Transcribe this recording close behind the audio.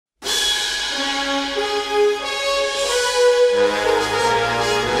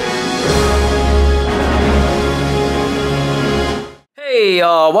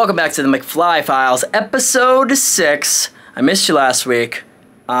y'all, welcome back to the McFly Files, episode 6. I missed you last week,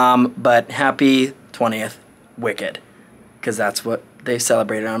 but happy 20th, Wicked, because that's what they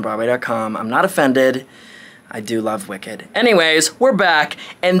celebrated on Broadway.com. I'm not offended. I do love Wicked. Anyways, we're back,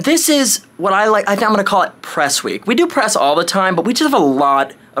 and this is what I think I'm gonna call it press week. We do press all the time, but we just have a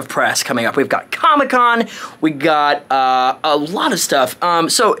lot of press coming up. We've got Comic-Con, we got a lot of stuff.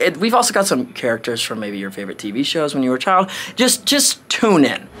 We've also got some characters from maybe your favorite TV shows when you were a child. Just tune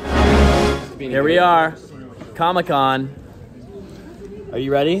in. Here we are, Comic-Con. Are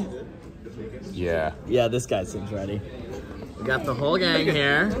you ready? Yeah. Yeah, this guy seems ready. We got the whole gang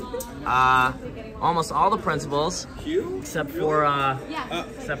here. Almost all the principals, except for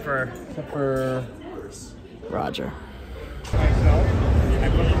Roger. Myself, I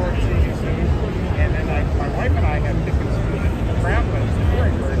look forward to seeing you soon. And then my wife and I have tickets to the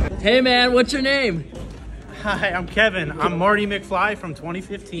Brown. Hey man, what's your name? Hi, I'm Kevin. I'm Marty McFly from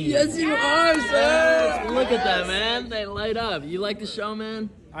 2015. Yes, you are, sir. Look at that, man. They light up. You like the show, man?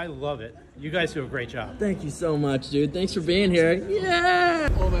 I love it. You guys do a great job. Thank you so much, dude. Thanks for being here. Yeah.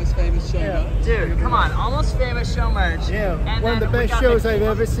 Almost Famous show merch. Dude, come on. Almost Famous show merch. Yeah. And one of the best shows I've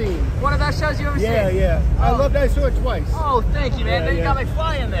ever seen. One of the best shows you've ever seen? Yeah. Oh. I love that show twice. Oh, thank you, man. Then you got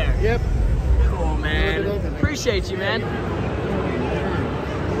McFly in there. Yep. Cool, man. Appreciate you, man.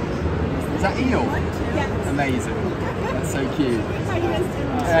 Is that eel? Yeah. Amazing. That's so cute.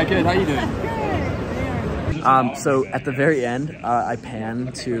 Yeah, good. How you doing? So at the very end, I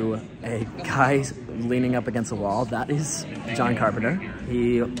pan to a guy leaning up against a wall. That is John Carpenter.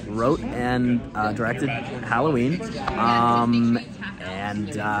 He wrote and directed Halloween,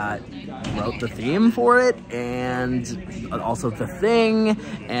 and wrote the theme for it, and also The Thing,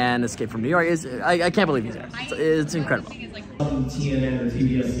 and Escape from New York. I can't believe he's there. It's incredible. TNN or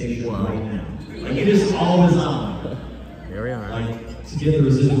TBS station right now. Like, it is always on. Here we are. Like, to get the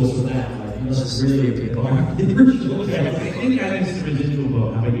residuals for that, like, you must really be part of the original. Okay, I think I missed the residual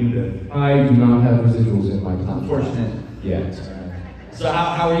vote. How about you, Ben? I do not have residuals in my time. Unfortunate. Yeah. So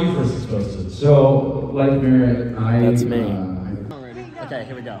how are you first exposed to it? So, like Merritt, That's me. Okay,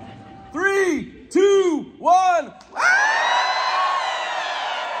 here we go. 3, 2, 1.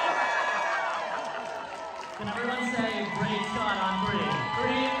 Can everyone say great shot on 3?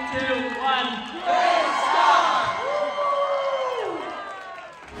 3, 2, 1.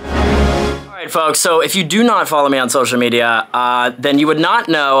 All right, folks, so if you do not follow me on social media, then you would not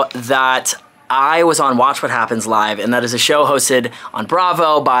know that I was on Watch What Happens Live, and that is a show hosted on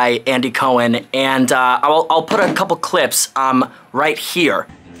Bravo by Andy Cohen, and I'll put a couple clips right here.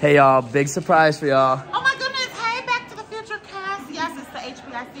 Hey, y'all, big surprise for y'all. Oh my goodness, hey, Back to the Future cast. Yes, it's the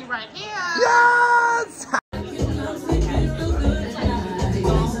HBIC right here. Yes!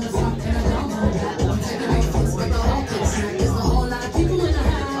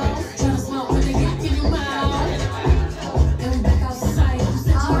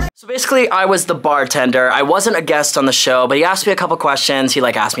 So basically, I was the bartender. I wasn't a guest on the show, but he asked me a couple questions. He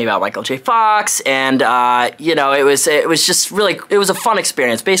asked me about Michael J. Fox, and you know, it was just really, it was a fun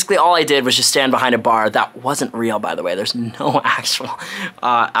experience. Basically, all I did was just stand behind a bar. That wasn't real, by the way. There's no actual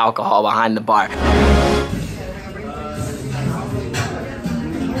alcohol behind the bar.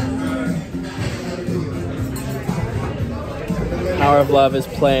 Power of Love is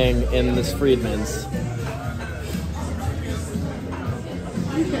playing in this Friedman's.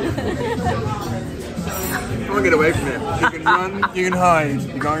 Don't get away from it. You can run, you can hide.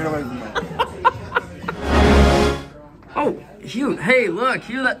 You can't get away from it. Oh, Hugh, hey, look,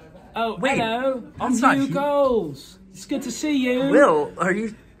 Hugh, that... Oh, wait, hello. I'm I'm not Hugh Hugh. Goals. It's good to see you. Will, are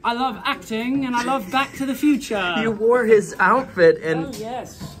you... I love acting and I love Back to the Future. You wore his outfit and... Oh,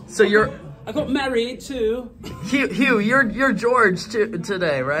 yes. So you're... I got married too. Hugh, you're George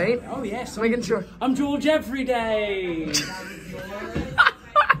today, right? Oh, yes. Making sure. I'm George every day.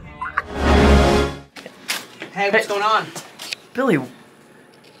 Hey, what's going on? Billy.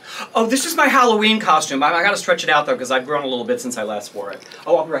 Oh, this is my Halloween costume. I gotta stretch it out though, because I've grown a little bit since I last wore it.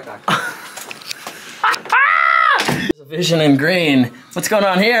 Oh, I'll be right back. There's a vision in green. What's going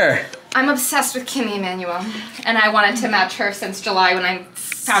on here? I'm obsessed with Kimmy Emanuel, and I wanted to match her since July when I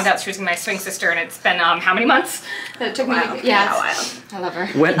found out she was my swing sister, and it's been how many months that it took me to, yeah, a while. I love her.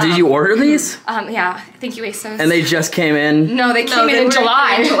 When did you order these? Yeah, thank you, ASOS. And they just came in? No, they came in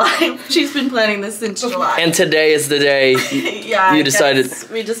July. She's been planning this since July. And today is the day yeah, you decided.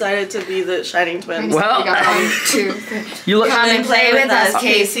 We decided to be the Shining Twins. Well, you look. Come and play with us,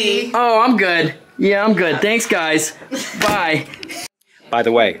 Casey. Oh, I'm good. Yeah, I'm good. Thanks, guys. Bye. By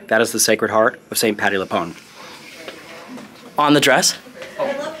the way, that is the Sacred Heart of St. Patti LuPone. On the dress?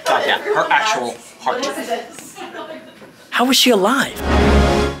 Oh, yeah, her actual heart. How was she alive?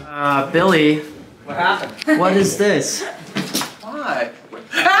 Billy. What happened? What is this? What?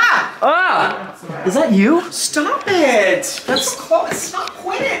 Ah! Ah! Is that you? Stop it! That's close. Stop.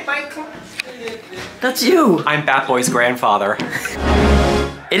 Quit it, Michael. That's you. I'm Batboy's grandfather.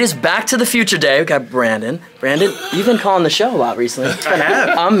 It is Back to the Future Day. We got Brandon. Brandon, you've been calling the show a lot recently. It's been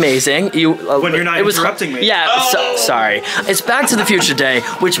amazing. You when you're not interrupting me. Yeah. Sorry. It's Back to the Future Day,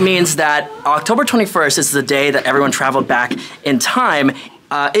 which means that October 21st is the day that everyone traveled back in time.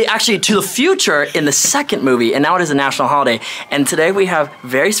 Actually, to the future in the second movie, and now it is a national holiday. And today we have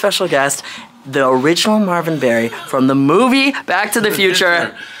very special guest, the original Marvin Berry from the movie Back to the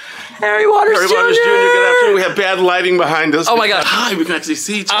Future. Harry Waters Jr. Good afternoon. We have bad lighting behind us. Oh my God. Hi, we can actually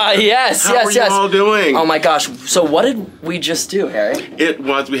see each other. Yes. How are you all doing? Oh my gosh. So what did we just do, Harry?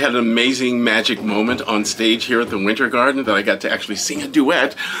 We had an amazing magic moment on stage here at the Winter Garden that I got to actually sing a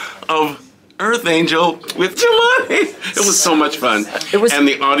duet of Earth Angel with Jelani. It was so much fun. And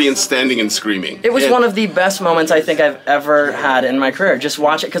the audience standing and screaming. It was one of the best moments I think I've ever had in my career. Just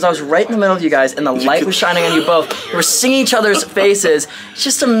watch it, because I was right in the middle of you guys and the light was shining on you both. We were singing each other's faces. It's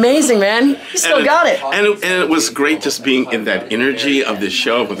just amazing, man. You still got it. And it was great just being in that energy of this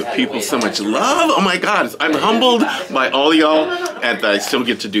show with the people, so much love. Oh my God, I'm humbled by all y'all, and I still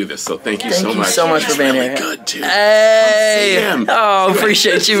get to do this. So thank you so much. Thank you so much for being here. Good too. Hey! Oh,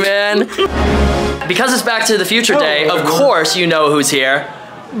 appreciate you, man. Because it's Back to the Future Day, of course you know who's here.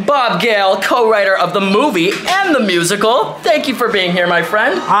 Bob Gale, co-writer of the movie and the musical. Thank you for being here, my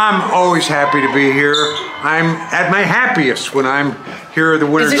friend. I'm always happy to be here. I'm at my happiest when I'm here at the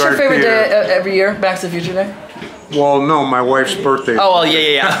Winter Garden. Is this your favorite day every year, Back to the Future Day? Well, no, my wife's birthday. Oh, well,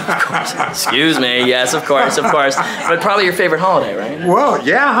 yeah. Of course. Excuse me. Yes, of course. But probably your favorite holiday, right? Well,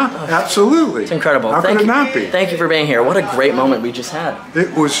 yeah, absolutely. It's incredible. How could it not be? Thank you for being here. What a great moment we just had.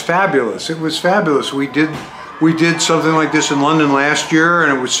 It was fabulous. It was fabulous. We did something like this in London last year,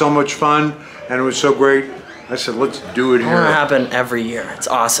 and it was so much fun, and it was so great. I said, let's do it here. It'll happen every year. It's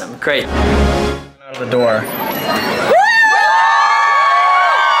awesome. Great. Out of the door.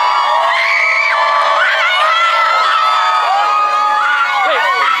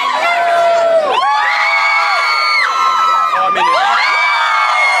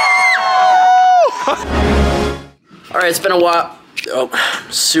 All right, it's been a while. Oh,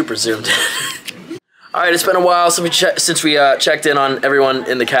 super zoomed in. All right, it's been a while since we checked in on everyone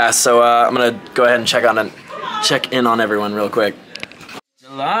in the cast, so I'm gonna go ahead and check in on everyone real quick.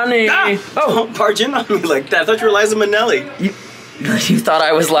 Jelani! Oh, don't barge in on me like that. I thought you were Liza Minnelli. You thought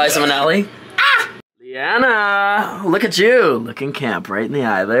I was Liza Minnelli? Liana! Look at you, looking camp right in the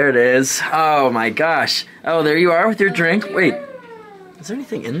eye. There it is. Oh my gosh. Oh, there you are with your drink. Wait, is there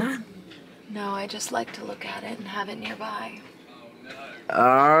anything in that? No, I just like to look at it and have it nearby.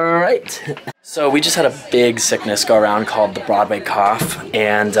 Alright. So we just had a big sickness go around called the Broadway cough,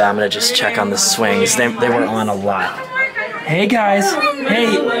 and I'm gonna just check on the swings. They were on a lot. Hey guys.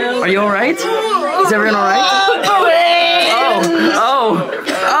 Hey, are you alright? Is everyone alright? Oh!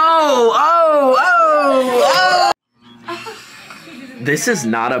 This is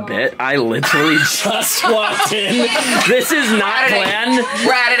not a bit. I literally just walked in. This is not planned.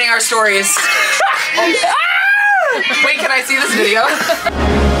 We're editing our stories. Wait, can I see this video?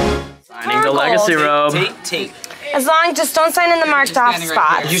 Signing the legacy robe. Take. As long, just don't sign in the marked off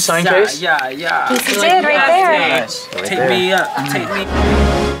spot. Did you sign, Chase? Yeah. You did, right there. Take me up. Take me.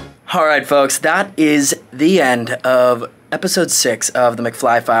 All right, folks, that is the end of episode 6 of the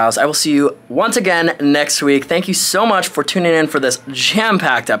McFly Files. I will see you once again next week. Thank you so much for tuning in for this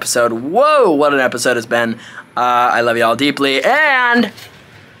jam-packed episode. Whoa, what an episode it's been. I love you all deeply, and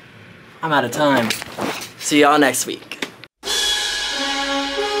I'm out of time. See y'all next week.